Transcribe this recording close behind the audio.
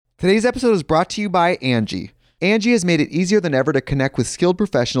Today's episode is brought to you by Angie. Angie has made it easier than ever to connect with skilled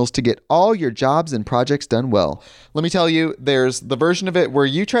professionals to get all your jobs and projects done well. Let me tell you, there's the version of it where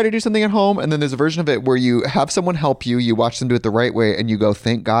you try to do something at home, and then there's a version of it where you have someone help you, you watch them do it the right way, and you go,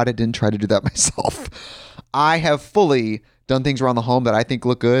 thank God I didn't try to do that myself. I have fully done things around the home that I think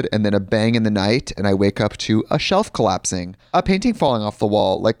look good, and then a bang in the night, and I wake up to a shelf collapsing, a painting falling off the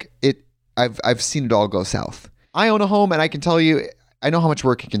wall. I've seen it all go south. I own a home, and I can tell you, I know how much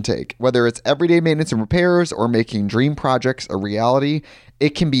work it can take. Whether it's everyday maintenance and repairs or making dream projects a reality,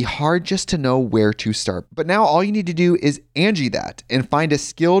 it can be hard just to know where to start. But now all you need to do is Angie that and find a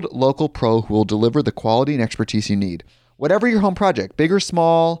skilled local pro who will deliver the quality and expertise you need. Whatever your home project, big or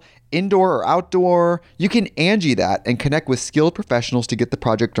small, indoor or outdoor, you can Angie that and connect with skilled professionals to get the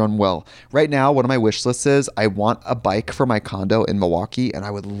project done well. Right now, one of my wish lists is I want a bike for my condo in Milwaukee, and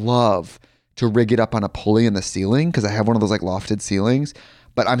I would love to rig it up on a pulley in the ceiling because I have one of those like lofted ceilings,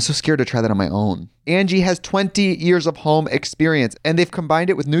 but I'm so scared to try that on my own. Angie has 20 years of home experience, and they've combined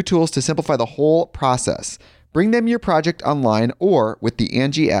it with new tools to simplify the whole process. Bring them your project online or with the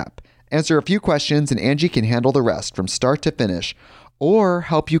Angie app. Answer a few questions and Angie can handle the rest from start to finish, or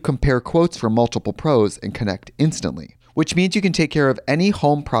help you compare quotes from multiple pros and connect instantly, which means you can take care of any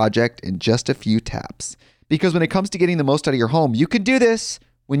home project in just a few taps. Because when it comes to getting the most out of your home, you can do this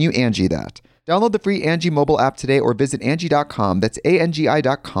when you Angie that. Download the free Angie mobile app today or visit Angie.com. That's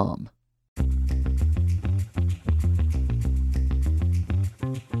ANGI.com.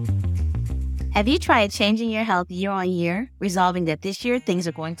 Have you tried changing your health year on year, resolving that this year things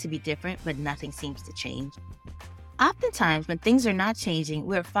are going to be different, but nothing seems to change? Oftentimes, when things are not changing,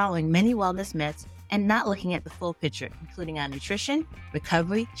 we're following many wellness myths and not looking at the full picture, including our nutrition,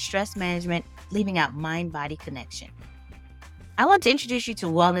 recovery, stress management, leaving out mind-body connection. I want to introduce you to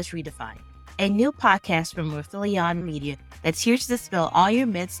Wellness Redefined, a new podcast from Refilion Media that's here to dispel all your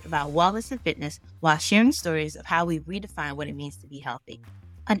myths about wellness and fitness while sharing stories of how we've redefined what it means to be healthy.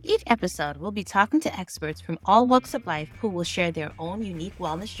 On each episode, we'll be talking to experts from all walks of life who will share their own unique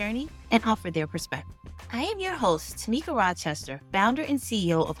wellness journey and offer their perspective. I am your host, Tamika Rochester, founder and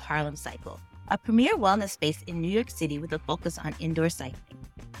CEO of Harlem Cycle, a premier wellness space in New York City with a focus on indoor cycling.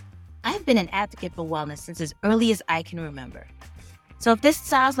 I've been an advocate for wellness since as early as I can remember. So if this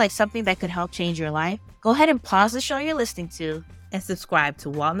sounds like something that could help change your life, go ahead and pause the show you're listening to and subscribe to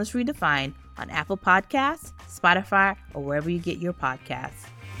Wellness Redefined on Apple Podcasts, Spotify, or wherever you get your podcasts.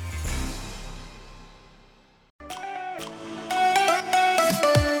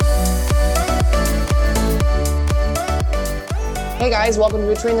 Hey guys, welcome to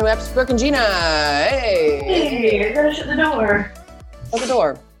Between the Reps, Brooke and Gina. Hey, I gotta shut the door. Shut the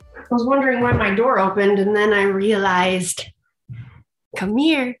door. I was wondering why my door opened, and then I realized, come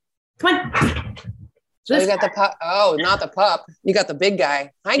here. Come on. So you got the pup. Oh, not the pup. You got the big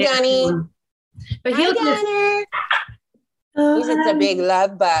guy. Hi, Gunny. But Hi, Gunner. He's just a big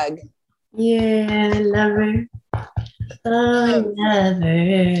love bug. Yeah, lover. Oh,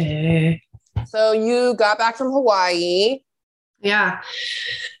 lover. So you got back from Hawaii. Yeah.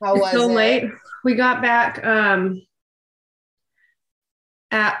 How was so it? late. We got back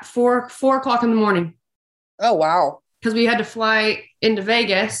at 4 o'clock in the morning. Oh, wow. Because we had to fly into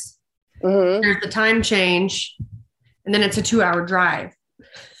Vegas. Mm-hmm. There's the time change, and then it's a 2-hour drive.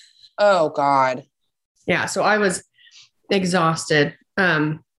 Oh, God. Yeah, so I was exhausted.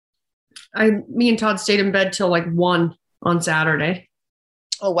 Me and Todd stayed in bed till like 1 on Saturday.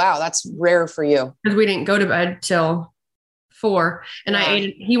 Oh, wow. That's rare for you. Because we didn't go to bed till 4. And Yeah.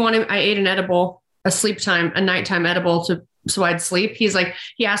 I ate an edible, a nighttime edible so I'd sleep. He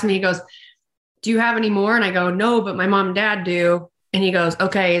asked me, he goes, do you have any more? And I go, no, but my mom and dad do. And he goes,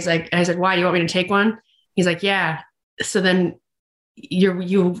 okay. I said, why, do you want me to take one? He's like, yeah. So then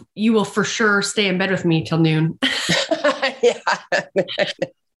you will for sure stay in bed with me till noon. Yeah.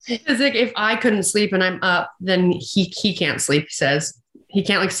 Because if I couldn't sleep and I'm up, then he can't sleep. He says he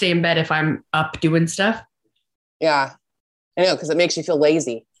can't stay in bed if I'm up doing stuff. Yeah. I know, because it makes you feel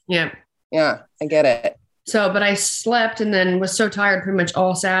lazy. Yeah. Yeah, I get it. So, but I slept and then was so tired pretty much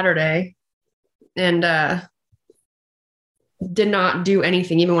all Saturday and did not do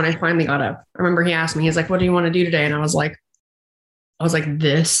anything even when I finally got up. I remember he asked me, he's like, what do you want to do today? And I was like,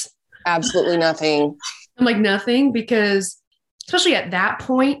 this. Absolutely nothing. I'm like, nothing, because especially at that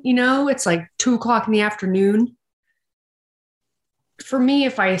point, it's like 2 o'clock in the afternoon. For me,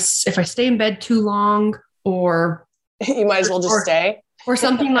 if I stay in bed too long or You might as well just stay. Or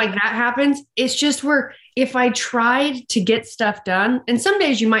something like that happens. It's just where if I tried to get stuff done, and some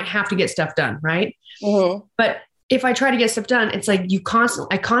days you might have to get stuff done, right? Mm-hmm. But if I try to get stuff done, it's like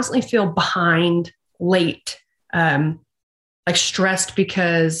I constantly feel behind, late. like stressed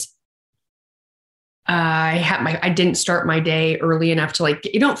because I didn't start my day early enough to like,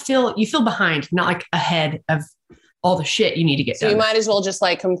 you feel behind, not like ahead of all the shit you need to get So done. you might as well just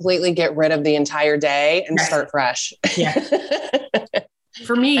like completely get rid of the entire day and start fresh. Yeah.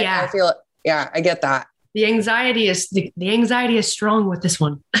 For me, yeah. I feel it. Yeah, I get that. The anxiety is strong with this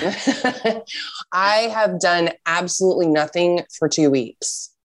one. I have done absolutely nothing for 2 weeks.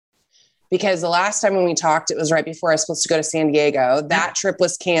 Because the last time when we talked, it was right before I was supposed to go to San Diego. That trip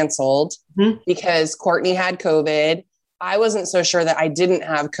was canceled because Courtney had COVID. I wasn't so sure that I didn't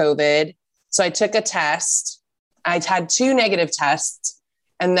have COVID. So I took a test. I had 2 negative tests.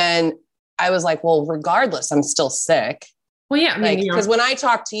 And then I was like, well, regardless, I'm still sick. Well, yeah. I mean, because when I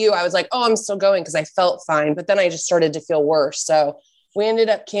talked to you, I was like, oh, I'm still going because I felt fine. But then I just started to feel worse. So we ended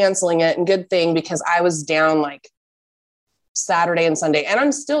up canceling it, and good thing, because I was down like Saturday and Sunday. And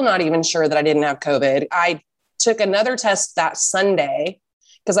I'm still not even sure that I didn't have COVID. I took another test that Sunday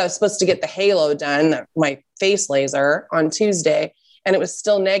because I was supposed to get the halo done, my face laser, on Tuesday. And it was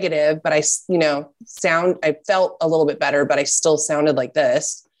still negative, but I felt a little bit better, but I still sounded like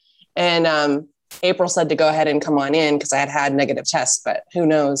this. And April said to go ahead and come on in because I had negative tests, but who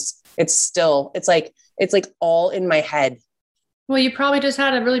knows? It's like all in my head. Well, you probably just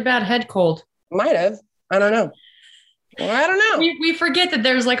had a really bad head cold. Might have. I don't know. I don't know. We forget that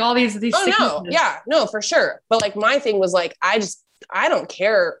there's like all these. Oh, no. Yeah, no, for sure. But like my thing was like, I don't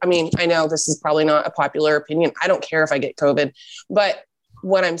care. I mean, I know this is probably not a popular opinion. I don't care if I get COVID, but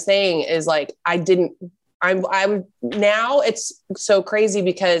what I'm saying is like, now it's so crazy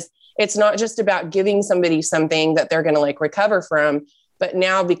because it's not just about giving somebody something that they're going to like recover from, but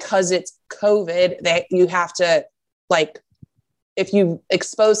now because it's COVID, that you have to like, if you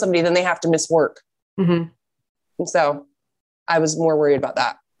expose somebody, then they have to miss work. Mm-hmm. And so I was more worried about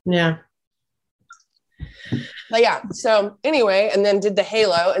that. Yeah. But yeah. So anyway, and then did the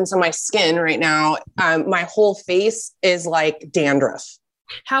halo. And so my skin right now, my whole face is like dandruff.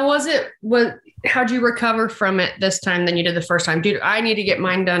 How was it? How'd you recover from it this time than you did the first time? Dude, I need to get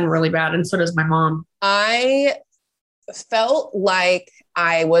mine done really bad. And so does my mom. I felt like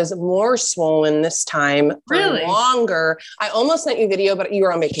I was more swollen this time for longer. I almost sent you a video, but you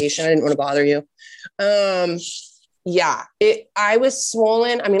were on vacation. I didn't want to bother you. Yeah, I was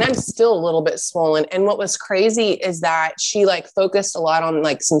swollen. I mean, I'm still a little bit swollen. And what was crazy is that she like focused a lot on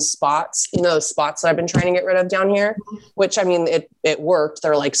like some spots, spots that I've been trying to get rid of down here, which I mean, it worked.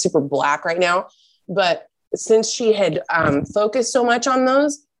 They're like super black right now. But since she had focused so much on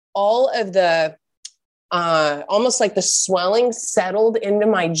those, all of the almost like the swelling settled into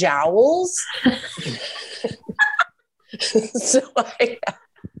my jowls. So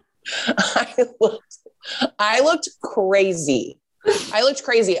I looked crazy.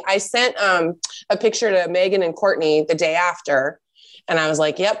 I sent a picture to Megan and Courtney the day after, and I was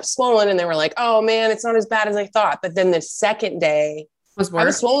like, yep, swollen. And they were like, oh man, it's not as bad as I thought. But then the second day I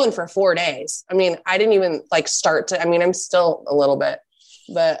was swollen for 4 days. I mean, I didn't even like I'm still a little bit,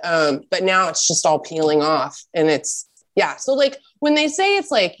 but now it's just all peeling off. And it's, yeah. So like when they say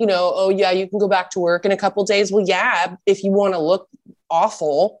it's like, oh yeah, you can go back to work in a couple of days. Well, yeah, if you want to look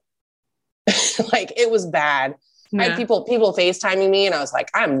awful. Like it was bad. Yeah. I had people FaceTiming me, and I was like,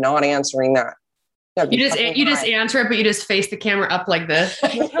 I'm not answering that. You just answer it, but you just face the camera up like this.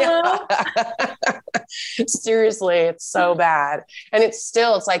 Seriously, it's so bad. And it's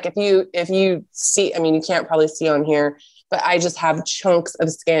like if you see, I mean, you can't probably see on here, but I just have chunks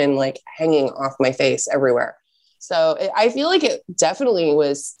of skin like hanging off my face everywhere. So I feel like it definitely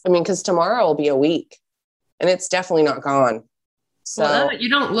was, I mean, because tomorrow will be a week and it's definitely not gone. So well, you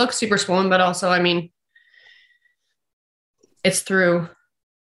don't look super swollen, but also, I mean, it's through.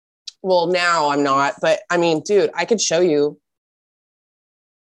 Well, now I'm not, but I mean, dude, I could show you.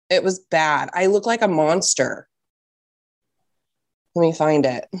 It was bad. I look like a monster. Let me find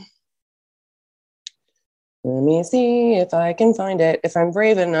it. Let me see if I can find it. If I'm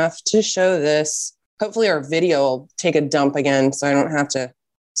brave enough to show this, hopefully our video will take a dump again. So I don't have to,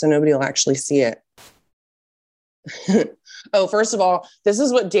 so nobody will actually see it. Oh, first of all, this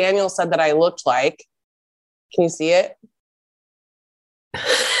is what Daniel said that I looked like. Can you see it?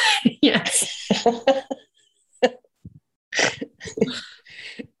 Yes.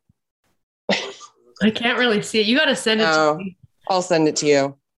 I can't really see it. You got to send it to me. I'll send it to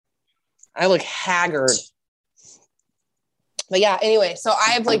you. I look haggard. But yeah, anyway, so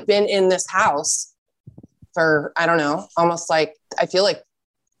I have like been in this house for, I don't know, almost like, I feel like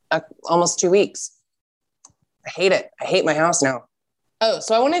almost 2 weeks. I hate it. I hate my house now. Oh,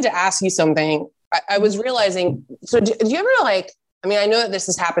 so I wanted to ask you something. I was realizing, so do you ever like, I mean, I know that this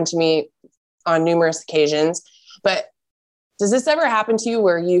has happened to me on numerous occasions, but Does this ever happen to you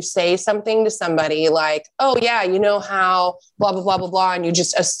where you say something to somebody like, oh yeah, you know how blah, blah, blah, blah, blah. And you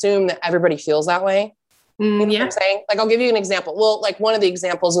just assume that everybody feels that way? You know what I'm saying? Like, I'll give you an example. Well, like one of the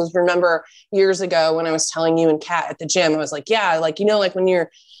examples was, remember years ago when I was telling you and Kat at the gym, I was like, yeah, like, you know, like when you're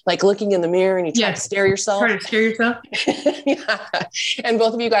like looking in the mirror and you try to scare yourself. Trying to scare yourself. Yeah. And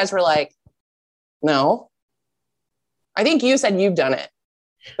both of you guys were like, no. I think you said you've done it.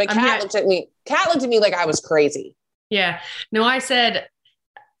 But Kat looked at me like I was crazy. Yeah. No, I said,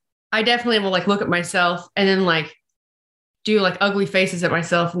 I definitely will like look at myself and then like do like ugly faces at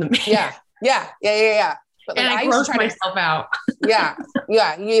myself in the mirror. Yeah. But like, and I gross myself out. Yeah. You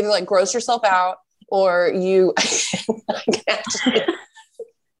either like gross yourself out or you,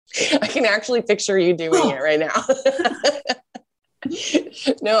 I can actually picture you doing it right now.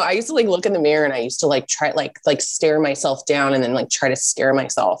 No, I used to like look in the mirror and I used to like try like stare myself down and then like try to scare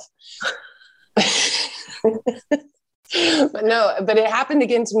myself. But it happened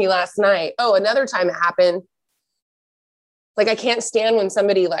again to me last night. Oh, another time it happened. Like, I can't stand when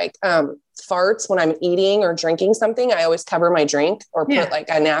somebody like farts when I'm eating or drinking something. I always cover my drink or put like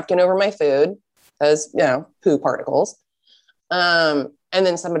a napkin over my food because, you know, poo particles. And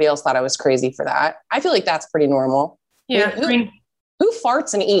then somebody else thought I was crazy for that. I feel like that's pretty normal. Yeah. Who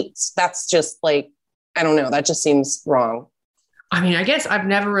farts and eats? That's just like, I don't know. That just seems wrong. I mean, I guess I've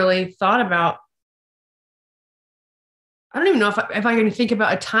never really thought about, I don't even know if I can think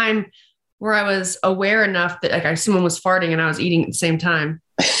about a time where I was aware enough that like someone was farting and I was eating at the same time.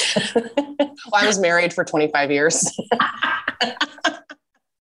 Well, I was married for 25 years.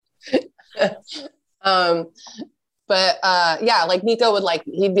 But yeah, like Nico would like,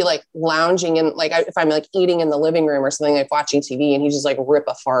 he'd be like lounging and like, if I'm like eating in the living room or something, like watching TV, and he'd just like rip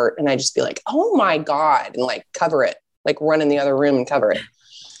a fart. And I just be like, oh my God, and like cover it, like run in the other room and cover it.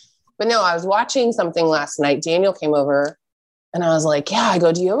 But no, I was watching something last night. Daniel came over and I was like, yeah, I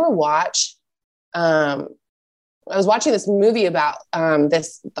go, do you ever watch, I was watching this movie about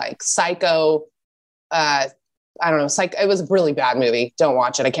this like psycho, I don't know, it was a really bad movie. Don't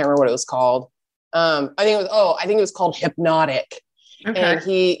watch it. I can't remember what it was called. I think it was called Hypnotic. Okay. And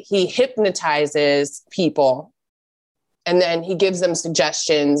he hypnotizes people and then he gives them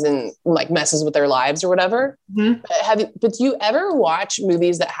suggestions and like messes with their lives or whatever. Mm-hmm. But do you ever watch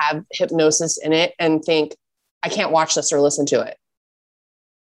movies that have hypnosis in it and think, I can't watch this or listen to it?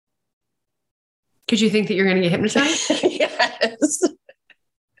 Because you think that you're going to get hypnotized? Yes.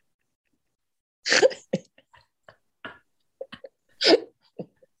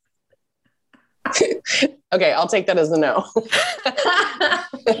 Okay, I'll take that as a no.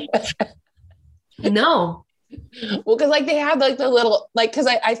 No. Well, because like they have like the little, like, because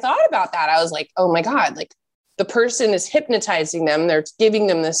I thought about that. I was like, oh my God, like the person is hypnotizing them. They're giving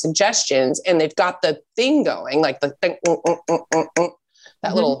them the suggestions and they've got the thing going, like the thing,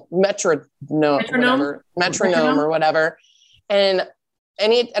 that little metronome or whatever. And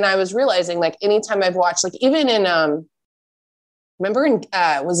I was realizing like anytime I've watched, like even in, remember in,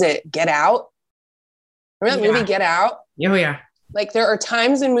 was it Get Out? Remember that movie Get Out? Oh yeah. Like there are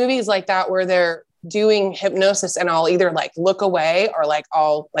times in movies like that where they're doing hypnosis and I'll either like look away or like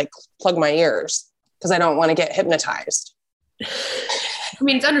I'll like plug my ears because I don't want to get hypnotized. I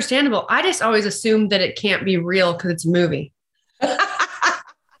mean, it's understandable. I just always assume that it can't be real because it's a movie.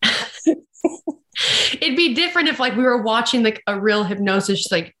 It'd be different if like we were watching like a real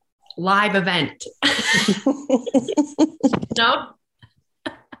hypnosis like live event. No?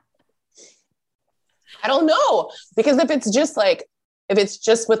 I don't know, because if it's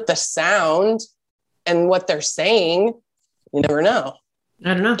just with the sound and what they're saying, you never know.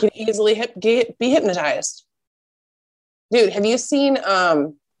 I don't know. You can easily be hypnotized. Dude, have you seen,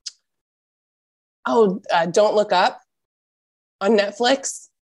 Don't Look Up on Netflix?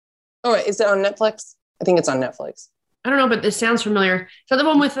 Oh, is it on Netflix? I think it's on Netflix. I don't know, but this sounds familiar. Is that the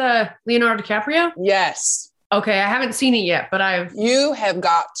one with Leonardo DiCaprio? Yes. Okay, I haven't seen it yet, but You have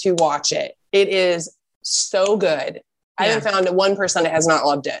got to watch it. It is so good. Yeah. I haven't found one person that has not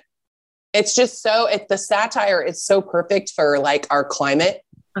loved it. It's just the satire is so perfect for like our climate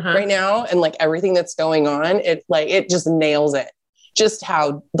right now and like everything that's going on. It just nails it. Just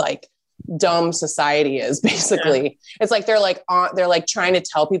how like dumb society is basically. Yeah. It's like they're like trying to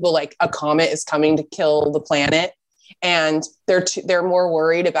tell people like a comet is coming to kill the planet, and they're more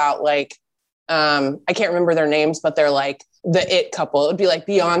worried about like I can't remember their names, but they're like the it couple. It would be like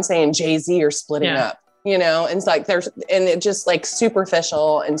Beyonce and Jay-Z are splitting up, you know, and it's like it's just like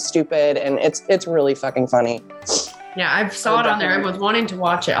superficial and stupid, and it's really fucking funny. Yeah, I saw it on there. I was wanting to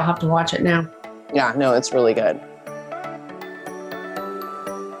watch it. I'll have to watch it now. Yeah, no, it's really good.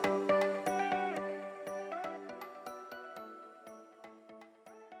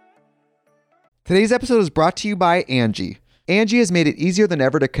 Today's episode is brought to you by Angie. Angie has made it easier than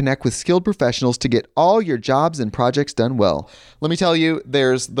ever to connect with skilled professionals to get all your jobs and projects done well. Let me tell you,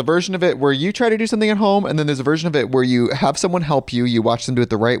 there's the version of it where you try to do something at home, and then there's a version of it where you have someone help you, you watch them do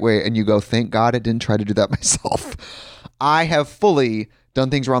it the right way, and you go, thank God I didn't try to do that myself. I have fully done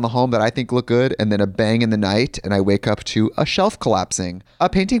things around the home that I think look good, and then a bang in the night, and I wake up to a shelf collapsing, a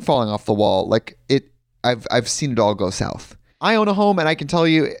painting falling off the wall. I've seen it all go south. I own a home, and I can tell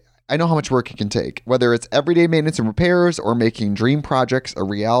you, I know how much work it can take. Whether it's everyday maintenance and repairs or making dream projects a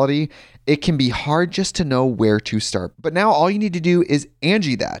reality, it can be hard just to know where to start. But now all you need to do is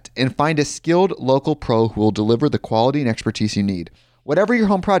Angie that and find a skilled local pro who will deliver the quality and expertise you need. Whatever your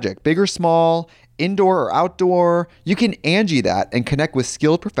home project, big or small, indoor or outdoor, you can Angie that and connect with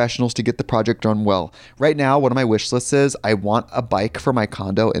skilled professionals to get the project done well. Right now, one of my wish lists is I want a bike for my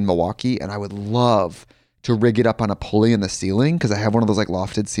condo in Milwaukee, and I would love to rig it up on a pulley in the ceiling because I have one of those like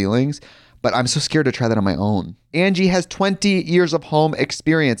lofted ceilings, but I'm so scared to try that on my own. Angie has 20 years of home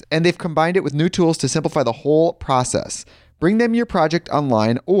experience, and they've combined it with new tools to simplify the whole process. Bring them your project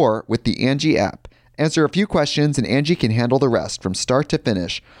online or with the Angie app. Answer a few questions and Angie can handle the rest from start to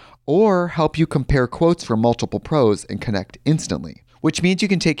finish, or help you compare quotes from multiple pros and connect instantly, which means you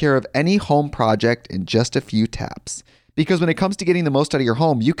can take care of any home project in just a few taps. Because when it comes to getting the most out of your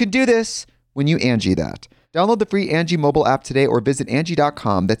home, you can do this when you Angie that. Download the free Angie mobile app today or visit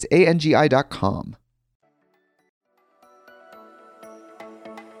Angie.com. That's ANGI.com.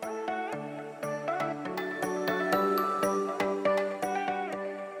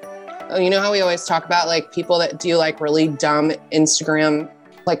 You know how we always talk about like people that do like really dumb Instagram,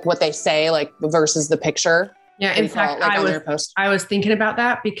 like what they say, like versus the picture? Yeah. In fact, like on their post. I was thinking about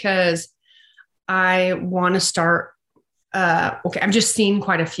that because I want to start, I've just seen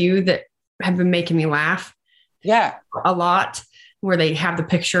quite a few that have been making me laugh. Yeah. A lot where they have the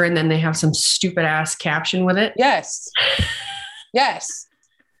picture and then they have some stupid ass caption with it. Yes. Yes.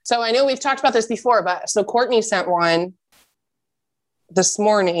 So I know we've talked about this before, but so Courtney sent one this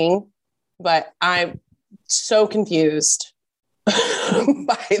morning, but I'm so confused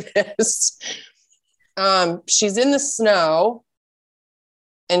by this. She's in the snow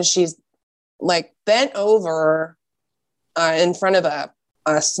and she's like bent over in front of a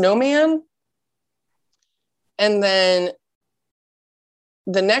snowman. And then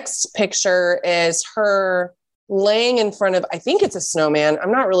the next picture is her laying in front of, I think it's a snowman.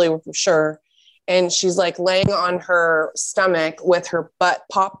 I'm not really sure. And she's like laying on her stomach with her butt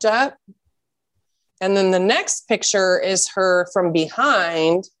popped up. And then the next picture is her from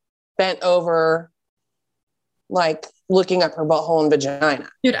behind, bent over, like looking up her butthole and vagina.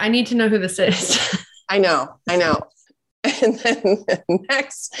 Dude, I need to know who this is. I know.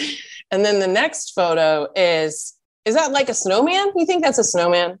 And then the next photo is that like a snowman? You think that's a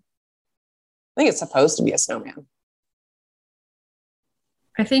snowman? I think it's supposed to be a snowman.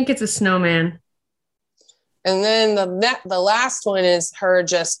 I think it's a snowman. And then the last one is her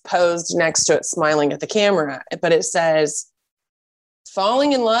just posed next to it, smiling at the camera. But it says,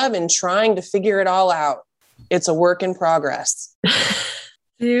 falling in love and trying to figure it all out. It's a work in progress.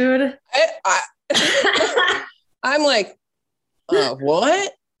 Dude. I'm like,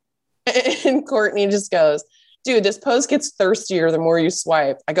 what? And Courtney just goes, dude, this post gets thirstier the more you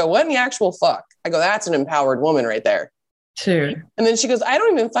swipe. I go, what in the actual fuck? I go, that's an empowered woman right there. Dude. And then she goes, I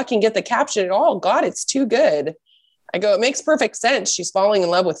don't even fucking get the caption at all. God, it's too good. I go, it makes perfect sense. She's falling in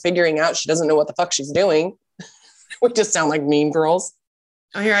love with figuring out she doesn't know what the fuck she's doing. We just sound like mean girls.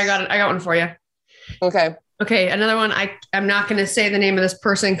 Oh, here, I got it. I got one for you. Okay. Okay. Another one. I'm not going to say the name of this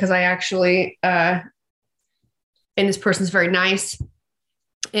person because I actually, and this person's very nice.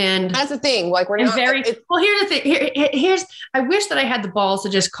 And that's the thing. Like we're not well, here's the thing. Here's I wish that I had the balls to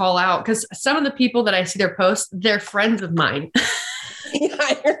just call out because some of the people that I see their posts, they're friends of mine.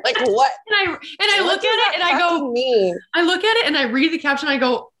 Yeah, you're like, what? And I look at it and I go, I look at it and I read the caption. I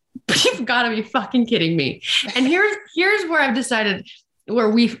go, you've got to be fucking kidding me. And here's where I've decided where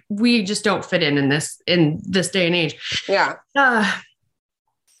we just don't fit in this day and age. Yeah.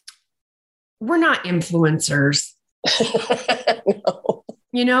 We're not influencers. No.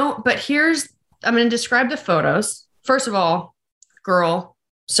 You know, but I'm going to describe the photos. First of all, girl,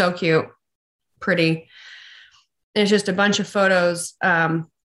 so cute, pretty. And it's just a bunch of photos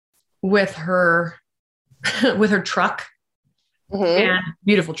with her truck, and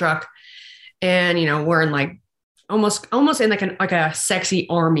beautiful truck. And, you know, wearing like almost in like a sexy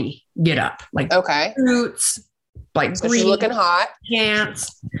army get up, like boots, like so green, she's looking hot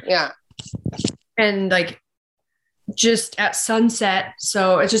pants. Yeah. And like just at sunset.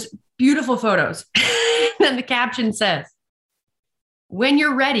 So it's just beautiful photos. And the caption says, when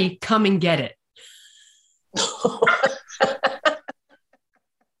you're ready, come and get it.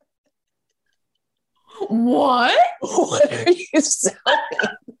 What? What are you selling?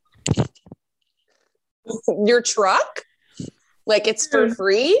 Your truck? Like it's for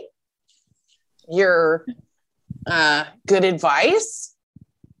free? Your good advice?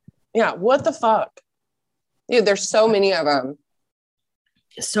 Yeah, what the fuck? Dude, there's so many of them.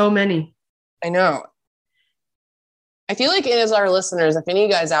 So many. I know. I feel like it is our listeners. If any of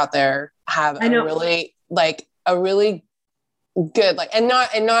you guys out there have a really good, like, and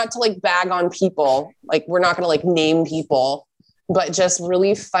not to like bag on people, like we're not going to like name people, but just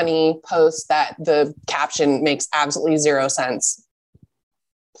really funny posts that the caption makes absolutely zero sense.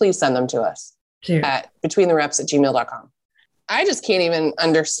 Please send them to us at betweenthereps@gmail.com. I just can't even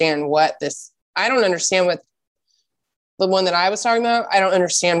understand I don't understand what the one that I was talking about. I don't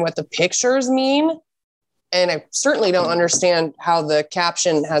understand what the pictures mean. And I certainly don't understand how the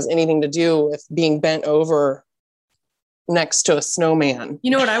caption has anything to do with being bent over next to a snowman.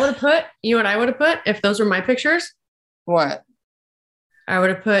 You know what I would have put? If those were my pictures? What? I would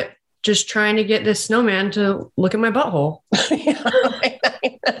have put, just trying to get this snowman to look at my butthole.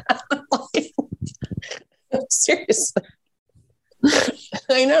 Seriously.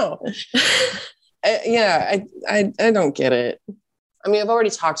 I know. I don't get it. I mean, I've already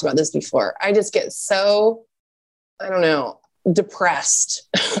talked about this before. I just get so, I don't know, depressed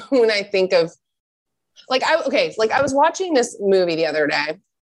when I think of I was watching this movie the other day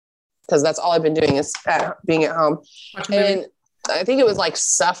because that's all I've been doing is being at home. And I think it was like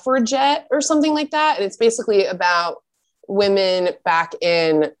Suffragette or something like that. And it's basically about women back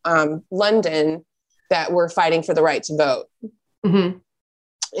in London that were fighting for the right to vote. Mm-hmm.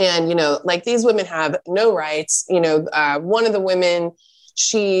 And, you know, like these women have no rights. You know, one of the women,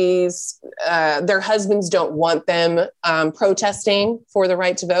 their husbands don't want them protesting for the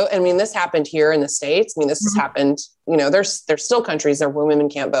right to vote. I mean, this happened here in the States. I mean, this has happened, you know, there's still countries there where women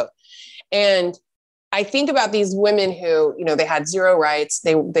can't vote. And I think about these women who, you know, they had zero rights.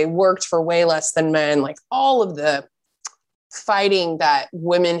 They worked for way less than men, like all of the fighting that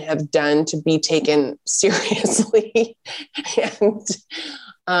women have done to be taken seriously.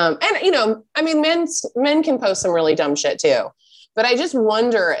 And, you know, I mean, men can post some really dumb shit too, but I just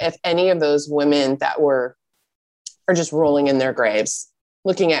wonder if any of those women that are just rolling in their graves,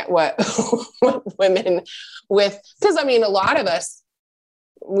 looking at what women because I mean, a lot of us,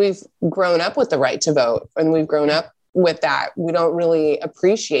 we've grown up with the right to vote and we've grown up with that. We don't really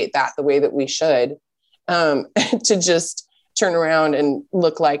appreciate that the way that we should, to just turn around and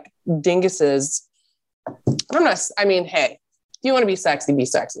look like dinguses. Hey, if you want to be sexy, be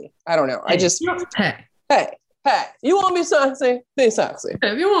sexy. I don't know. Hey, you want to be sexy? Be sexy.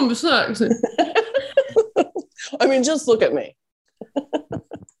 Hey, if you want to be sexy. I mean, just look at me.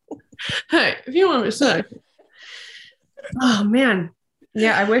 Hey, if you want to be sexy. Oh, man.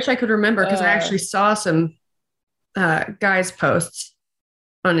 Yeah, I wish I could remember because I actually saw some guys' posts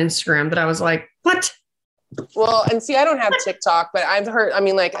on Instagram that I was like, what? Well, and see, I don't have TikTok, but I've heard, I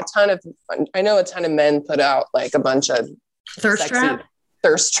mean, like I know a ton of men put out like a bunch of thirst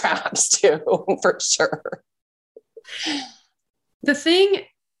traps too, for sure. The thing,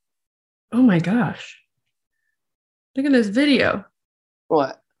 oh my gosh. Look at this video.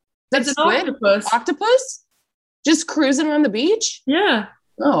 What? That's an octopus. Octopus? Just cruising on the beach? Yeah.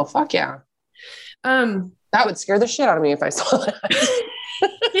 Oh, fuck yeah. That would scare the shit out of me if I saw that.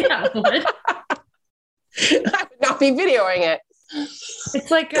 Yeah. What? I would not be videoing it.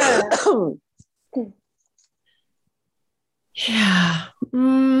 It's like yeah.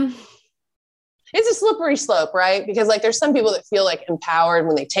 It's a slippery slope, right? Because like there's some people that feel like empowered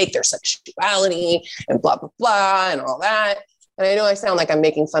when they take their sexuality and blah, blah, blah, and all that. And I know I sound like I'm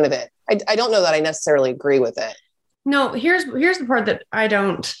making fun of it. I don't know that I necessarily agree with it. No, here's the part that I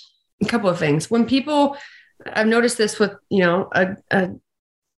don't. A couple of things. When people, I've noticed this with, you know, I'm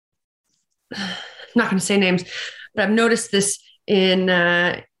not going to say names, but I've noticed this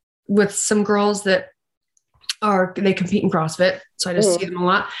with some girls that they compete in CrossFit. So I just see them a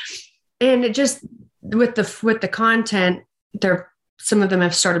lot. And it just, with the content, some of them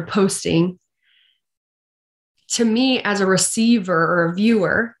have started posting. To me, as a receiver or a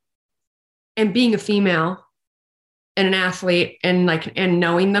viewer, and being a female and an athlete and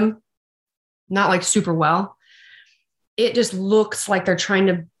knowing them, not like super well, it just looks like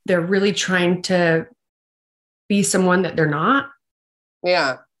they're really trying to be someone that they're not.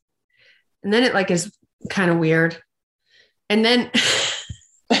 Yeah. And then it like is kind of weird. And then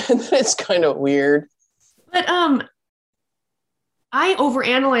it's kind of weird. But I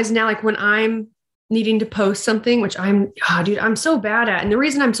overanalyze now, like when I'm needing to post something, which I'm so bad at. And the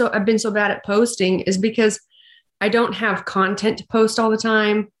reason I've been so bad at posting is because I don't have content to post all the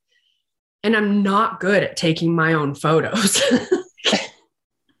time. And I'm not good at taking my own photos.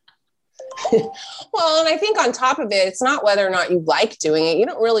 Well, and I think on top of it, it's not whether or not you like doing it. You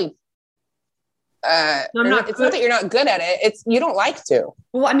don't really, it's not that you're not good at it. It's, you don't like to.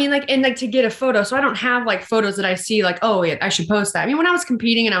 Well, I mean, like to get a photo. So I don't have like photos that I see like, oh, yeah, I should post that. I mean, when I was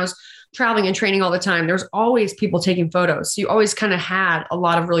competing and I was traveling and training all the time, there was always people taking photos. So you always kind of had a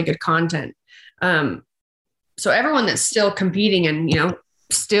lot of really good content. So everyone that's still competing and, you know,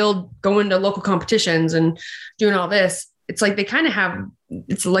 still going to local competitions and doing all this, it's like they kind of have,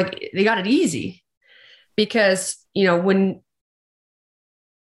 it's like they got it easy because, you know, when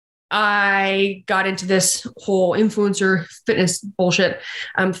I got into this whole influencer fitness bullshit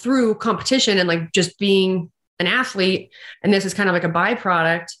through competition and like just being an athlete, and this is kind of like a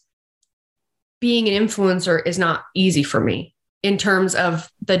byproduct, being an influencer is not easy for me in terms of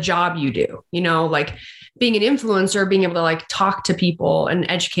the job you do, you know, like being an influencer, being able to like talk to people and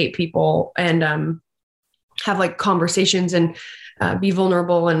educate people and have like conversations and be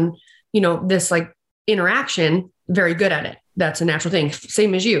vulnerable. And, you know, this like interaction, very good at it. That's a natural thing.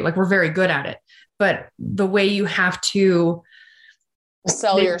 Same as you, like we're very good at it, but the way you have to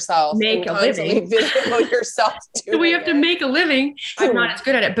sell yourself, make a living, video yourself. So we have to make a living. I'm not as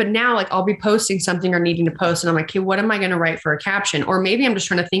good at it, but now like I'll be posting something or needing to post and I'm like, okay, what am I going to write for a caption? Or maybe I'm just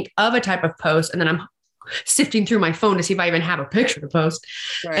trying to think of a type of post and then I'm sifting through my phone to see if I even have a picture to post.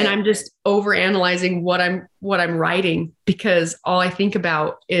 Right. And I'm just over analyzing what I'm writing because all I think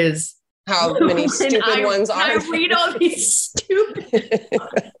about is how many stupid ones are. I read all these stupid.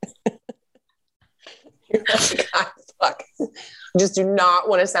 You're like, God, fuck. I just do not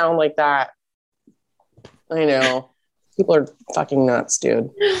want to sound like that. I know. People are fucking nuts, dude.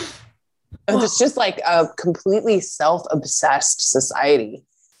 It's just like a completely self-obsessed society.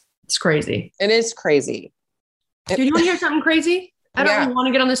 It's crazy. It is crazy. Do you want to hear something crazy? I don't really want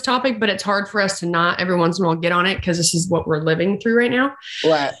to get on this topic, but it's hard for us to not every once in a while get on it because this is what we're living through right now.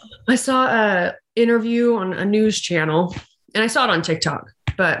 What? I saw a interview on a news channel and I saw it on TikTok,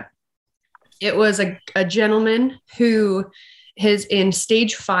 but it was a gentleman who is in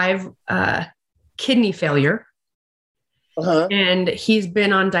stage 5 kidney failure. Uh-huh. And he's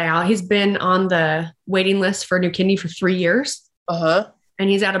been on dialysis. He's been on the waiting list for a new kidney for 3 years. Uh-huh. And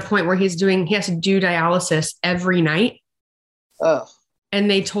he's at a point where he has to do dialysis every night. Oh. And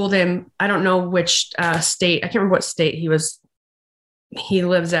they told him, I don't know which state, I can't remember what state he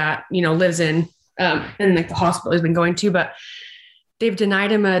lives in like the hospital he's been going to, but they've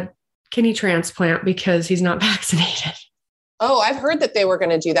denied him a kidney transplant because he's not vaccinated. Oh, I've heard that they were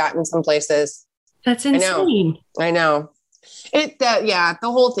going to do that in some places. That's insane. I know. The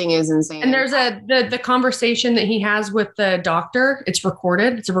whole thing is insane. And there's the conversation that he has with the doctor. It's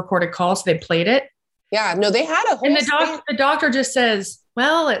recorded. It's a recorded call. So they played it. Yeah, no, they had a whole. And the doctor just says,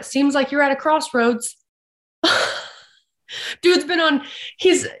 well, it seems like you're at a crossroads. Dude's been on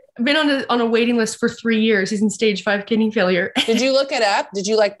a waiting list for 3 years. He's in stage 5 kidney failure. Did you look it up? Did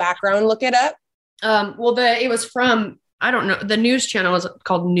you like background look it up? It was from, I don't know. The news channel was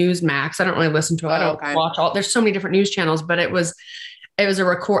called Newsmax. I don't really listen to it. I don't watch all. There's so many different news channels, but it was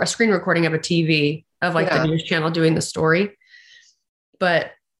a screen recording of a TV of like the news channel doing the story.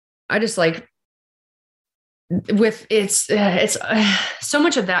 But I just like with it's so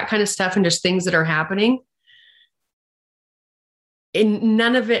much of that kind of stuff and just things that are happening. And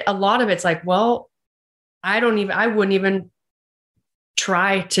none of it, a lot of it's like, well, I wouldn't even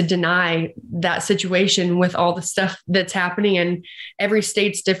try to deny that situation with all the stuff that's happening, and every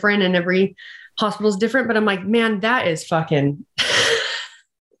state's different and every hospital's different. But I'm like, man, that is fucking.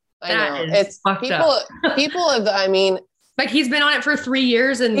 I know it's people have. I mean, like he's been on it for 3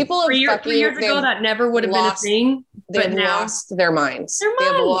 years, and people 3 years ago that never would have been a thing. But now lost their minds. They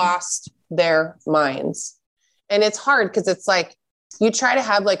have lost their minds, and it's hard because it's like. You try to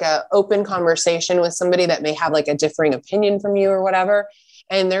have like a open conversation with somebody that may have like a differing opinion from you or whatever.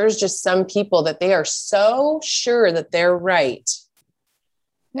 And there's just some people that they are so sure that they're right.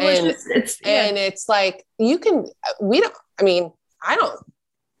 Well, and it's like,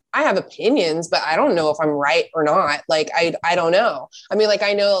 I have opinions, but I don't know if I'm right or not. Like, I don't know. I mean, like,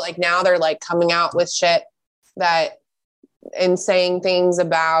 I know like now they're like coming out with shit and saying things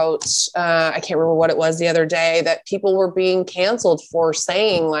about, I can't remember what it was the other day that people were being canceled for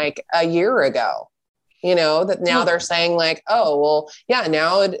saying like a year ago, that now they're saying like, oh, well, yeah,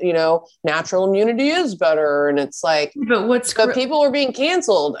 now, natural immunity is better. And it's like, but people were being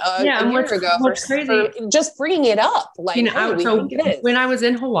canceled a year ago for just bringing it up. Like, when I was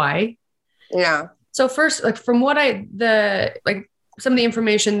in Hawaii, So first, like from what some of the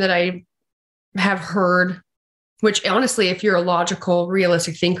information that I have heard, which honestly, if you're a logical,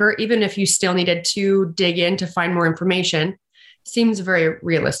 realistic thinker, even if you still needed to dig in to find more information, seems very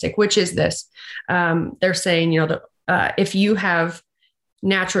realistic, which is this. They're saying, if you have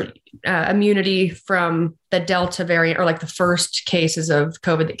natural immunity from the Delta variant or like the first cases of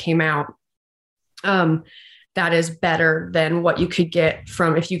COVID that came out, that is better than what you could get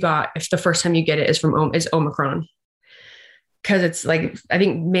from if the first time you get it is Omicron. Cause it's like, I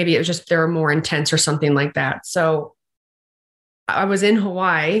think maybe it was just, they're more intense or something like that. So I was in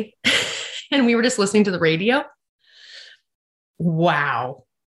Hawaii and we were just listening to the radio. Wow.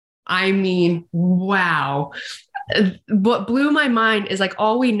 I mean, wow. What blew my mind is like,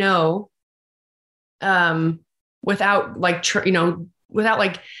 all we know, without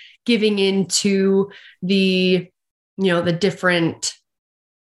giving into the different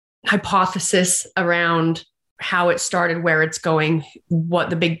hypothesis around how it started, where it's going,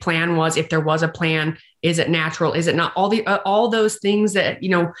 what the big plan was, if there was a plan, is it natural, is it not, all those things that,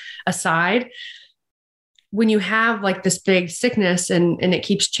 aside, when you have like this big sickness and it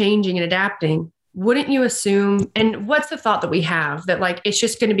keeps changing and adapting, wouldn't you assume, and what's the thought that we have, that like, it's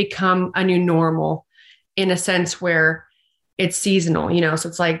just going to become a new normal in a sense where it's seasonal, so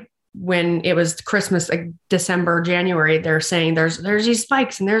it's like, when it was Christmas, like December, January, they're saying there's these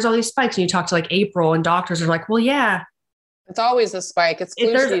spikes and there's all these spikes. And you talk to like April and doctors are like, well, yeah, it's always a spike. It's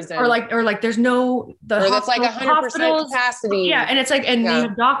flu season. Or like, there's no, that's like 100% capacity. Yeah. And it's like, and you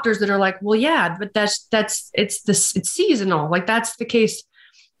have doctors that are like, well, yeah, but it's seasonal. Like that's the case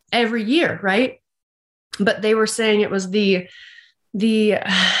every year. Right. But they were saying it was the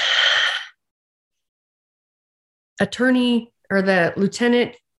attorney or the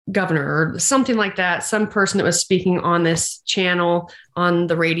lieutenant governor or something like that, some person that was speaking on this channel on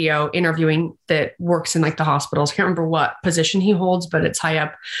the radio interviewing that works in like the hospitals. I can't remember what position he holds, but it's high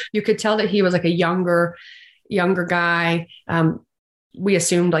up. You could tell that he was like a younger guy. We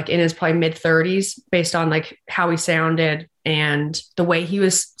assumed like in his probably mid 30s based on like how he sounded and the way he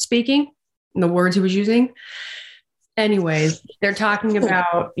was speaking and the words he was using. Anyways, they're talking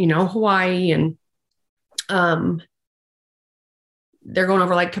about, Hawaii and, they're going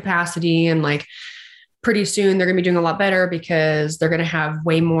over like capacity and like pretty soon they're going to be doing a lot better because they're going to have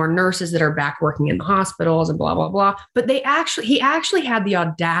way more nurses that are back working in the hospitals and blah, blah, blah. But he actually had the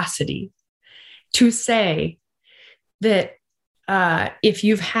audacity to say that if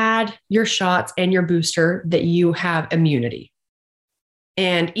you've had your shots and your booster, that you have immunity.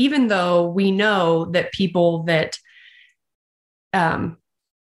 And even though we know that people that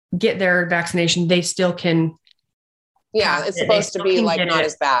get their vaccination, they still can. Yeah, it's supposed to be like not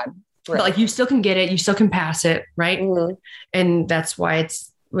as bad. Right. But like you still can get it, you still can pass it, right? Mm-hmm. And that's why it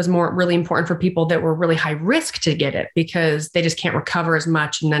was really important for people that were really high risk to get it because they just can't recover as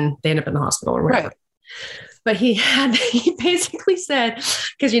much and then they end up in the hospital or whatever. Right. But he basically said,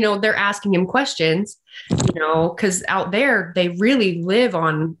 because they're asking him questions, because out there they really live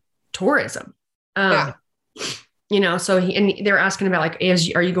on tourism. So they're asking about like,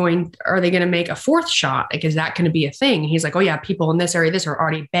 are they going to make a fourth shot? Like, is that going to be a thing? And he's like, oh yeah, people in this area, are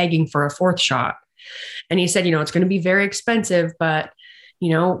already begging for a fourth shot. And he said, it's going to be very expensive, but we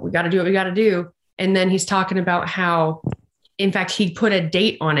got to do what we got to do. And then he's talking about how, in fact, he put a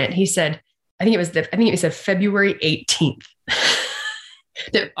date on it. He said, I think it said February 18th.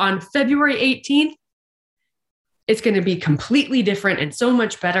 That on February 18th, it's going to be completely different and so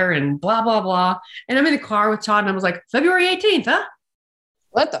much better and blah, blah, blah. And I'm in the car with Todd and I was like, February 18th, huh?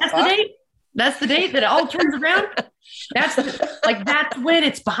 What the That's fuck? The date? That's the date that it all turns around. That's when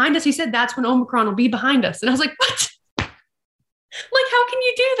it's behind us. He said, that's when Omicron will be behind us. And I was like, what? Like, how can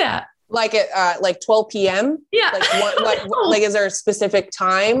you do that? Like at like 12 p.m. Yeah. Like, is there a specific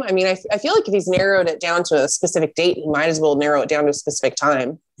time? I mean, I feel like if he's narrowed it down to a specific date, he might as well narrow it down to a specific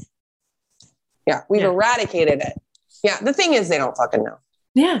time. Yeah, we've eradicated it. Yeah, the thing is, they don't fucking know.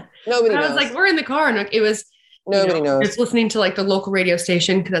 Yeah, nobody knows. I was like, we're in the car, and it was nobody knows. Just listening to like the local radio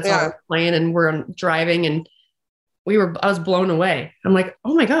station because that's all we're playing, and we're driving, and I was blown away. I'm like,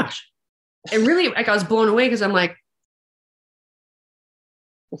 oh my gosh, and really, like, I was blown away because I'm like,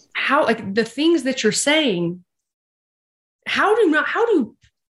 how, like, the things that you're saying, how do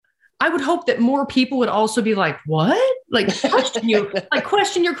I would hope that more people would also be like, what? Like question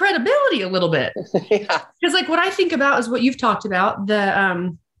your credibility a little bit. Yeah. Because like what I think about is what you've talked about,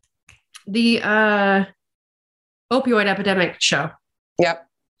 the opioid epidemic show. Yep.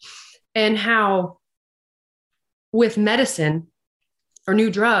 And how with medicine or new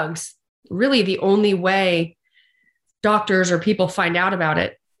drugs, really the only way doctors or people find out about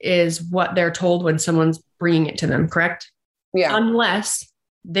it is what they're told when someone's bringing it to them, correct? Yeah. Unless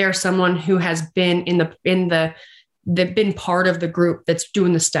they're someone who has been they've been part of the group that's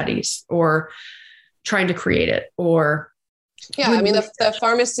doing the studies or trying to create it or. Yeah. I mean, the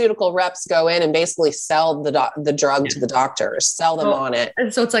pharmaceutical reps go in and basically sell the drug to the doctors, sell them on it.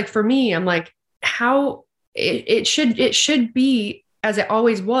 And so it's like, for me, I'm like, how it should be, as it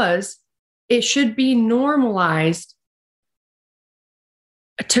always was, it should be normalized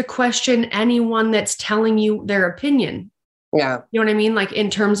to question anyone that's telling you their opinion. Yeah. You know what I mean? Like,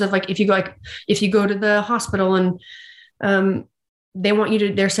 in terms of like, if you go to the hospital and, they want you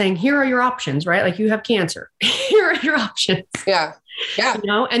to, they're saying, here are your options, right? Like, you have cancer. Here are your options. Yeah. Yeah. You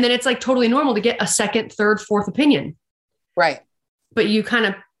know, and then it's like totally normal to get a second, third, fourth opinion. Right. But you kind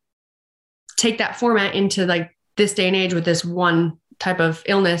of take that format into like this day and age with this one type of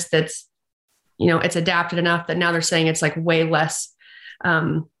illness that's, you know, it's adapted enough that now they're saying it's like way less,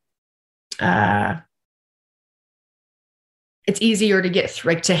 it's easier to get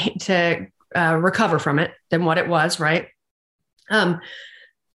through, like to recover from it than what it was. Right. But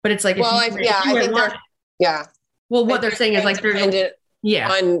it's like, well, I think they're, yeah. Well, what they're saying is like, on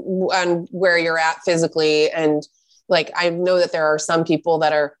where you're at physically. And like, I know that there are some people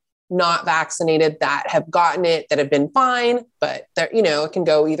that are not vaccinated that have gotten it, that have been fine, but there, you know, it can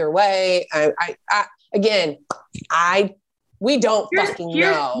go either way. We don't fucking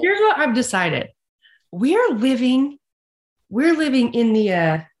know. Here's what I've decided. We're living in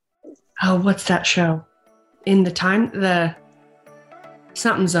the, what's that show? In the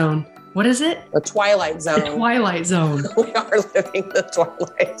something zone. What is it? The Twilight Zone. The Twilight Zone. We are living the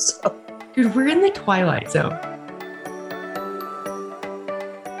Twilight Zone. Dude, we're in the Twilight Zone.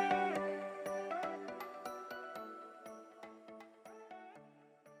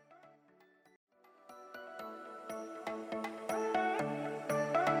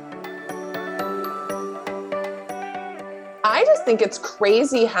 I just think it's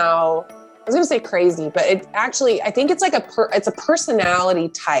crazy how, I was going to say crazy, but it actually, I think it's like it's a personality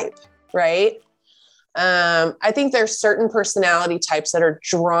type, right? I think there's certain personality types that are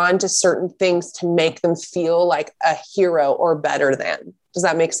drawn to certain things to make them feel like a hero or better than. Does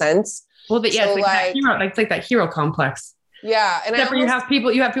that make sense? Well, but yeah, so it's like that hero complex. Yeah. And you have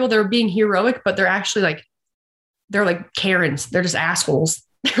people that are being heroic, but they're actually they're like Karens. They're just assholes.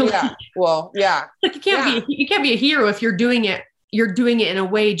 Yeah. Well, yeah. Like, you can't be a hero if you're doing it in a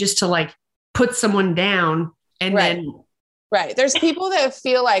way just to like put someone down and then. Right. There's people that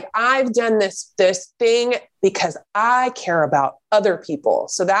feel like I've done this thing because I care about other people.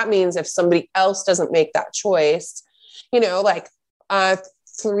 So that means if somebody else doesn't make that choice, you know, like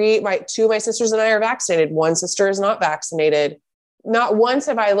two of my sisters and I are vaccinated. One sister is not vaccinated. Not once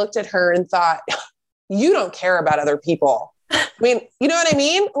have I looked at her and thought, you don't care about other people. I mean, you know what I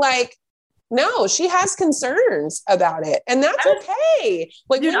mean? Like, no, she has concerns about it, and that's okay.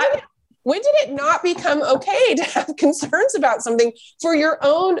 Like, dude, when did it not become okay to have concerns about something for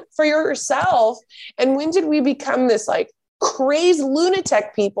yourself? And when did we become this like crazy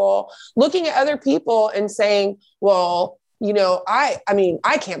lunatic people looking at other people and saying, well, you know, I mean,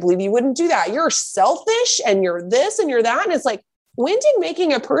 I can't believe you wouldn't do that. You're selfish and you're this and you're that. And it's like, when did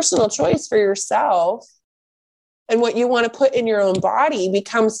making a personal choice for yourself and what you want to put in your own body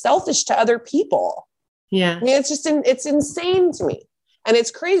become selfish to other people? Yeah. I mean, it's insane to me. And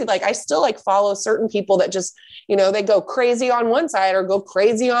it's crazy. Like, I still like follow certain people that just, you know, they go crazy on one side or go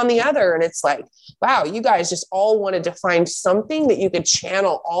crazy on the other. And it's like, wow, you guys just all wanted to find something that you could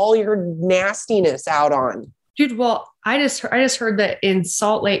channel all your nastiness out on. Dude, well, I just heard that in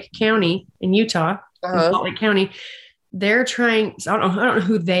Salt Lake County in Utah, in Salt Lake County, they're trying, I don't know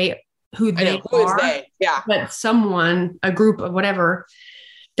who they are. Yeah. But someone, a group of whatever,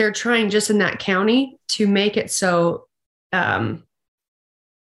 they're trying just in that county to make it so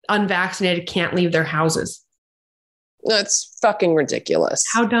unvaccinated can't leave their houses. That's fucking ridiculous.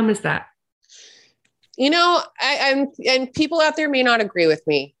 How dumb is that? You know, and people out there may not agree with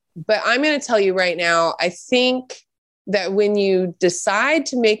me, but I'm going to tell you right now, I think that when you decide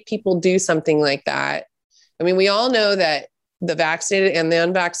to make people do something like that, I mean, we all know that the vaccinated and the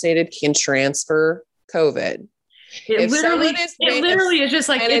unvaccinated can transfer COVID. It literally is just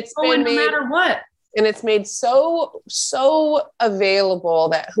like, it's going no matter what. And it's made so available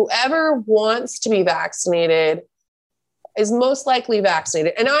that whoever wants to be vaccinated is most likely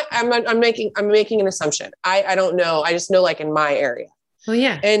vaccinated. And I'm making an assumption. I don't know. I just know, like, in my area. Oh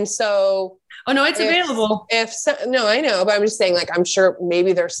yeah. And so. Oh no, it's available. No, I know, but I'm just saying, like, I'm sure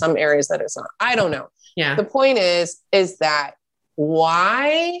maybe there's some areas that it's not. I don't know. Yeah. The point is that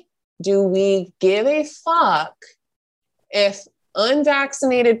why do we give a fuck if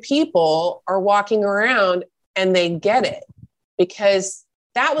unvaccinated people are walking around and they get it because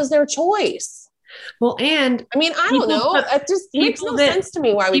that was their choice. Well, and I mean, I don't know. It just makes no sense to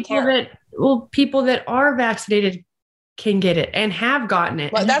me why we care. People that are vaccinated can get it and have gotten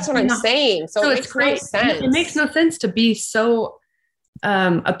it. Well, that's what I'm saying. So it makes no sense. It makes no sense to be so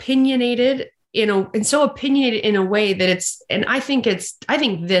opinionated and so opinionated in a way that it's, and I think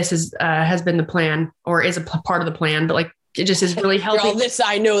this is has been the plan or is a part of the plan, but like it just is really helping.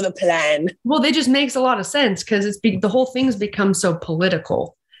 I know the plan. Well, it just makes a lot of sense because the whole thing's become so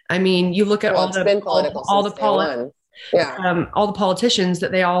political. I mean, you look at all the politicians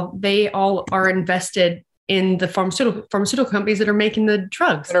that they all are invested in the pharmaceutical companies that are making the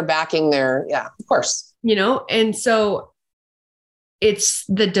drugs that are backing their, of course, and so it's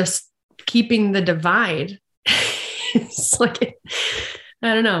keeping the divide. It's like,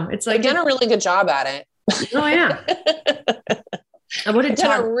 I don't know. It's like they've done a really good job at it. Oh yeah. What did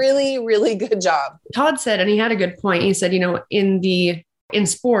done a really, really good job. Todd said, and he had a good point. He said, in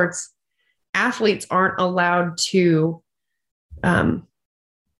sports, athletes aren't allowed to, I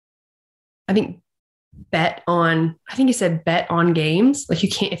think he said bet on games. Like you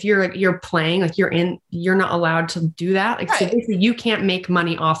can't, if you're playing, like you're not allowed to do that. Like, so basically you can't make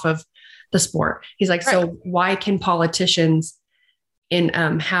money off of the sport. He's like, so why can politicians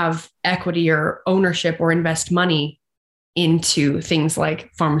have equity or ownership or invest money into things like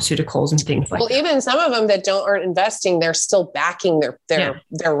pharmaceuticals and things like that? Even some of them that aren't investing, they're still backing their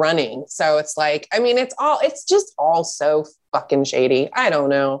running. So it's like, I mean, it's just all so fucking shady. I don't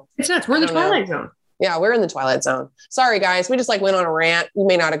know. It's nuts. We're in the Twilight Zone. Yeah, we're in the Twilight Zone. Sorry, guys. We just went on a rant. You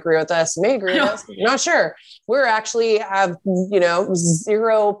may not agree with us. You may agree with us. I'm not sure. We're actually have,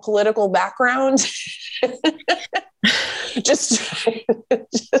 zero political background. just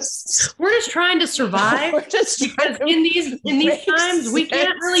we're just trying to survive. We're just because in these times we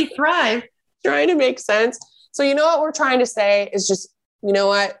can't really thrive. Trying to make sense. So what we're trying to say is just,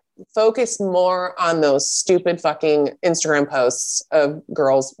 focus more on those stupid fucking Instagram posts of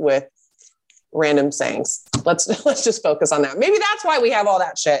girls with random sayings. Let's just focus on that. Maybe that's why we have all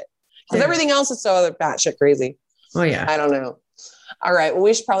that shit. Because everything else is so other batshit crazy. Oh yeah. I don't know. All right. Well,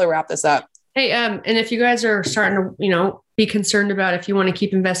 we should probably wrap this up. Hey, and if you guys are starting to, be concerned about if you want to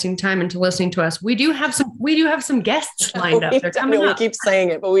keep investing time into listening to us, we do have some guests lined up. They're coming up. We keep saying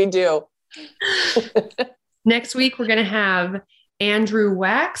it, but we do. Next week, we're going to have Andrew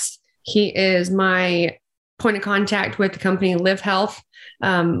Wax. He is my point of contact with the company Live Health,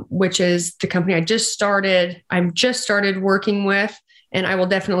 which is the company I'm just started working with, and I will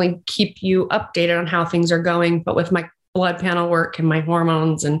definitely keep you updated on how things are going. But with my blood panel work and my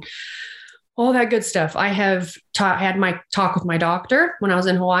hormones and all that good stuff, I have had my talk with my doctor when I was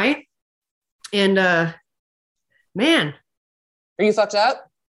in Hawaii, and man, are you fucked up?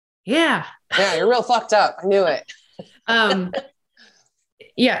 Yeah, you're real fucked up. I knew it.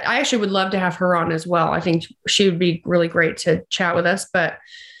 Yeah, I actually would love to have her on as well. I think she would be really great to chat with us, but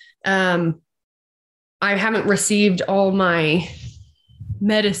I haven't received all my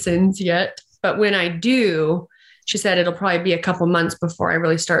medicines yet. But when I do, she said it'll probably be a couple months before I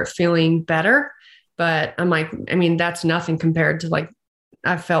really start feeling better. But I'm like, I mean, that's nothing compared to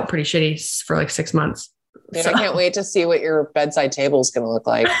I've felt pretty shitty for 6 months. Dude, I can't wait to see what your bedside table is going to look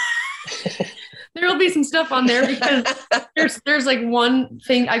like. There'll be some stuff on there because there's one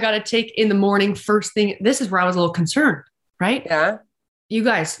thing I got to take in the morning first thing. This is where I was a little concerned, right? Yeah. You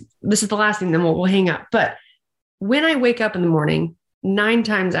guys, this is the last thing, then we'll hang up. But when I wake up in the morning, 9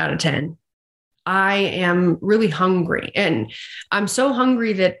 times out of 10, I am really hungry, and I'm so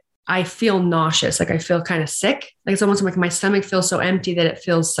hungry that I feel nauseous. I feel kind of sick. It's almost like my stomach feels so empty that it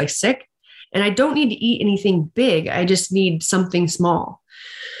feels sick. And I don't need to eat anything big. I just need something small.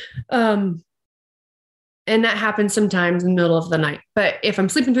 And that happens sometimes in the middle of the night. But if I'm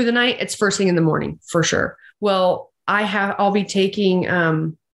sleeping through the night, it's first thing in the morning for sure. Well, I'll be taking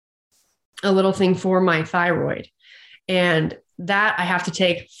a little thing for my thyroid, and that I have to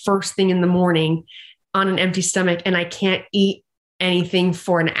take first thing in the morning on an empty stomach, and I can't eat anything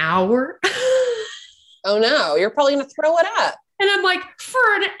for an hour. Oh no, you're probably going to throw it up. And I'm like, for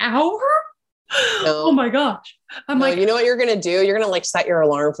an hour? No. Oh my gosh. You know what you're going to do? You're going to set your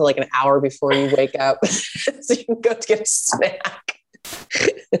alarm for an hour before you wake up so you can go to get a snack.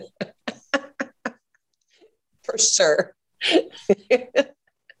 For sure.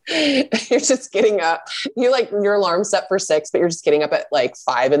 You're just getting up. Your alarm's set for 6, but you're just getting up at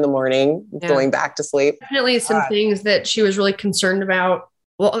 5 in the morning, going back to sleep. Definitely some things that she was really concerned about.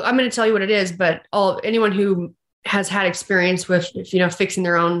 Well, I'm going to tell you what it is, but anyone who has had experience with, fixing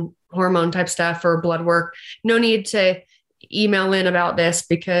their own hormone type stuff or blood work, no need to email in about this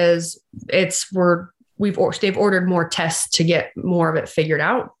because they've ordered more tests to get more of it figured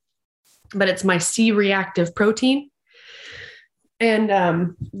out, but it's my C-reactive protein.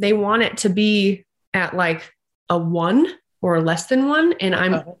 And they want it to be at like a 1 or less than 1. And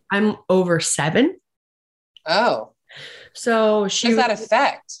I'm over 7. Oh, so how does that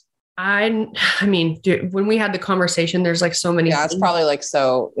affect? I mean, dude, when we had the conversation, there's like so many. Yeah, it's probably like,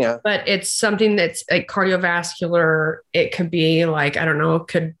 so, yeah. But it's something that's like cardiovascular. It could be like, I don't know, it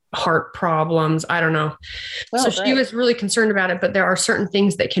could heart problems. I don't know. Oh, so great. she was really concerned about it, but there are certain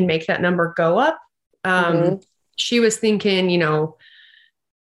things that can make that number go up. She was thinking, you know,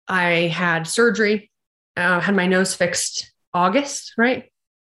 I had surgery, had my nose fixed August, right?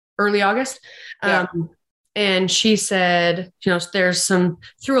 Early August. Yeah. And she said, you know, there's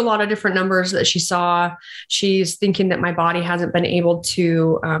through a lot of different numbers that she saw, she's thinking that my body hasn't been able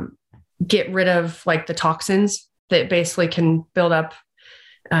to get rid of like the toxins that basically can build up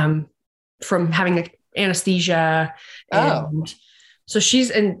from having anesthesia. And so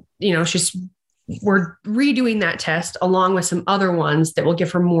we're redoing that test along with some other ones that will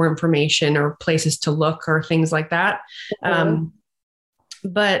give her more information or places to look or things like that.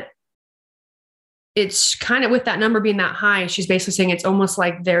 But it's kind of with that number being that high, she's basically saying it's almost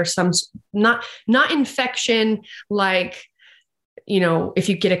like there's some not infection, like, you know, if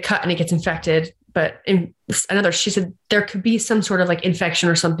you get a cut and it gets infected, but she said there could be some sort of like infection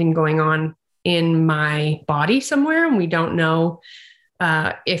or something going on in my body somewhere. And we don't know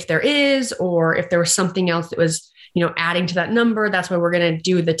if there is, or if there was something else that was, you know, adding to that number. That's why we're going to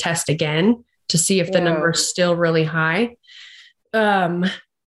do the test again to see if the number is still really high.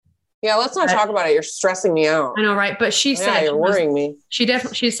 Yeah, let's not talk about it. You're stressing me out. I know, right? But she said you're worrying me.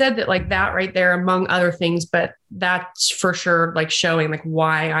 She said that like that right there, among other things, but that's for sure like showing like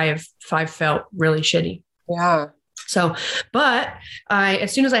why I've felt really shitty. Yeah. So, but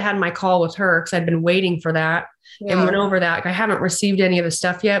as soon as I had my call with her, because I'd been waiting for that and went over that, I haven't received any of the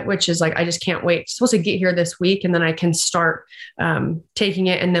stuff yet, which is like, I just can't wait. It's supposed to get here this week, and then I can start taking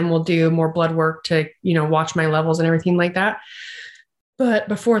it, and then we'll do more blood work to, you know, watch my levels and everything like that. But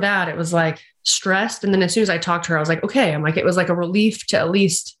before that, it was like stressed. And then as soon as I talked to her, I was like, okay, I'm like, it was like a relief to at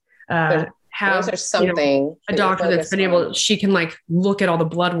least have something, you know, a doctor that's been able, she can like look at all the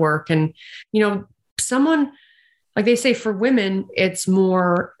blood work. And, you know, someone, like they say for women, it's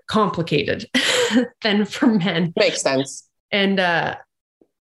more complicated than for men. Makes sense. And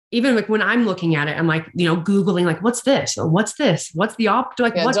even like when I'm looking at it, I'm like, you know, Googling like, what's this? Or what's this? What's the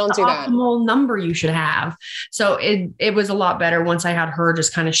optimal number you should have? So it was a lot better once I had her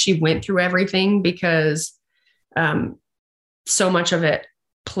just kind of, she went through everything, because so much of it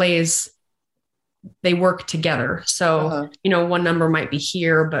they work together. So, you know, one number might be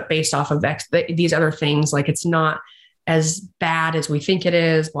here, but based off of these other things, like it's not as bad as we think it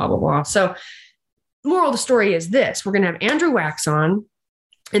is, blah, blah, blah. So moral of the story is this: we're going to have Andrew Wax on.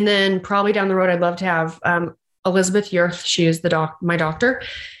 And then probably down the road, I'd love to have Elizabeth Yurth. She is my doctor,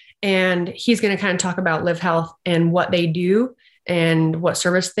 and he's going to kind of talk about Live Health and what they do and what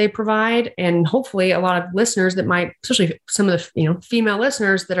service they provide. And hopefully a lot of listeners that might, especially some of the, you know, female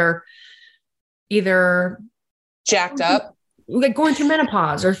listeners that are either jacked up, like going through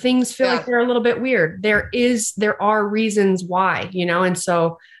menopause, or things feel like they're a little bit weird. There are reasons why, you know, and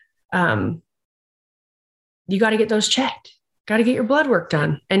so you got to get those checked. Got to get your blood work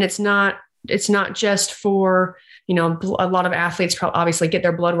done. And it's not just for, you know, a lot of athletes obviously get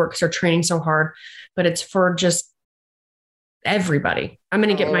their blood work because they're training so hard, but it's for just everybody. I'm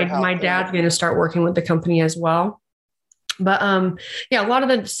going to get my dad's going to start working with the company as well. But a lot of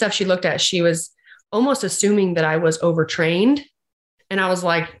the stuff she looked at, she was almost assuming that I was overtrained. And I was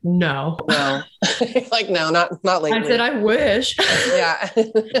like, no. Like, no, not lately. I said, I wish. Yeah.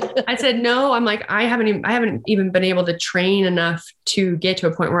 I said, no, I'm like, I haven't even been able to train enough to get to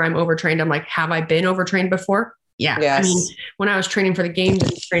a point where I'm overtrained. I'm like, have I been overtrained before? Yeah. Yes. I mean, when I was training for the games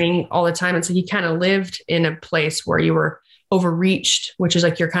and training all the time. And so you kind of lived in a place where you were overreached, which is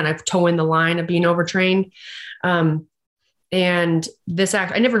like, you're kind of towing the line of being overtrained. And this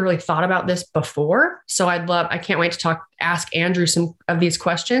I never really thought about this before. So I can't wait to ask Andrew some of these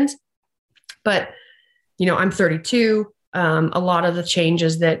questions, but you know, I'm 32. A lot of the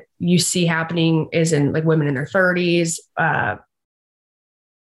changes that you see happening is in like women in their 30s. But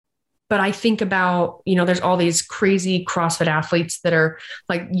I think about, you know, there's all these crazy CrossFit athletes that are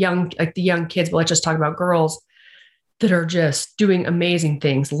like the young kids, but let's just talk about girls that are just doing amazing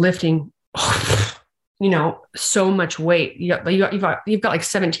things, lifting, you know, so much weight. You've got like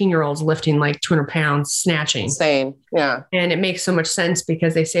 17-year-olds lifting like 200 pounds, snatching. Insane. Yeah. And it makes so much sense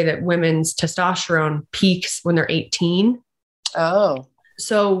because they say that women's testosterone peaks when they're 18. Oh,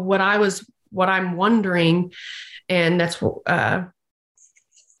 So what I'm wondering, and that's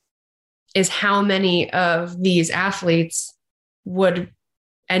is how many of these athletes would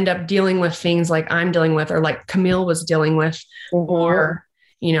end up dealing with things like I'm dealing with, or like Camille was dealing with, or,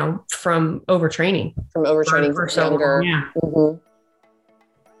 from overtraining. From overtraining for so younger. long. Yeah. Mm-hmm.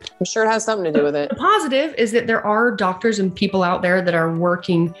 I'm sure it has something to do with it. The positive is that there are doctors and people out there that work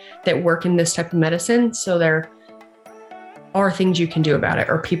in this type of medicine. So there are things you can do about it,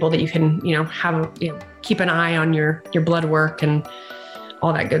 or people that you can, keep an eye on your blood work and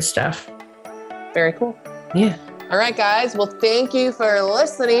all that good stuff. Very cool. Yeah. All right, guys. Well, thank you for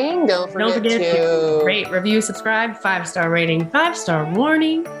listening. Don't forget to rate, review, subscribe, 5-star rating, 5-star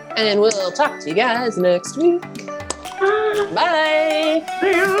warning. And we'll talk to you guys next week. Bye.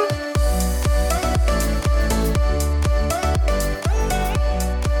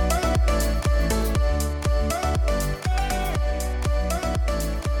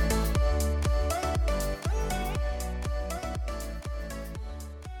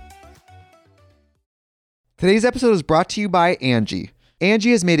 Today's episode is brought to you by Angie.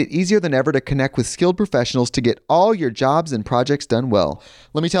 Angie has made it easier than ever to connect with skilled professionals to get all your jobs and projects done well.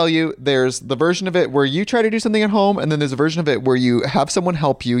 Let me tell you, there's the version of it where you try to do something at home, and then there's a version of it where you have someone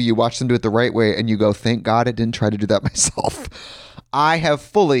help you, you watch them do it the right way, and you go, thank God I didn't try to do that myself. I have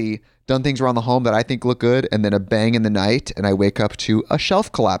fully done things around the home that I think look good, and then a bang in the night, and I wake up to a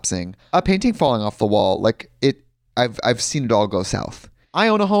shelf collapsing, a painting falling off the wall. I've seen it all go south. I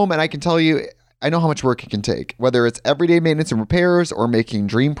own a home, and I can tell you, I know how much work it can take. Whether it's everyday maintenance and repairs or making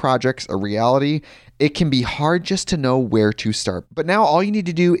dream projects a reality, it can be hard just to know where to start. But now all you need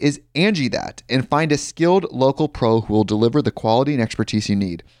to do is Angie that and find a skilled local pro who will deliver the quality and expertise you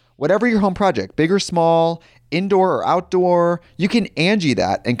need. Whatever your home project, big or small, indoor or outdoor, you can Angie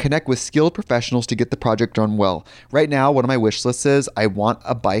that and connect with skilled professionals to get the project done well. Right now, one of my wish lists is I want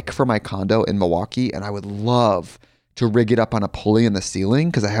a bike for my condo in Milwaukee, and I would love to rig it up on a pulley in the ceiling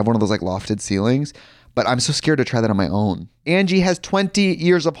because I have one of those like lofted ceilings, but I'm so scared to try that on my own. Angie has 20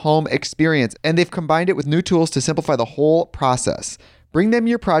 years of home experience, and they've combined it with new tools to simplify the whole process. Bring them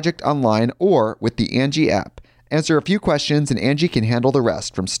your project online or with the Angie app. Answer a few questions and Angie can handle the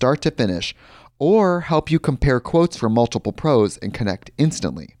rest from start to finish, or help you compare quotes from multiple pros and connect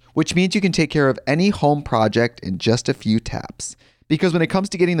instantly, which means you can take care of any home project in just a few taps. Because when it comes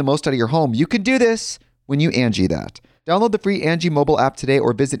to getting the most out of your home, you can do this when you Angie that. Download the free Angie mobile app today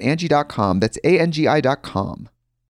or visit Angie.com. That's ANGI.com.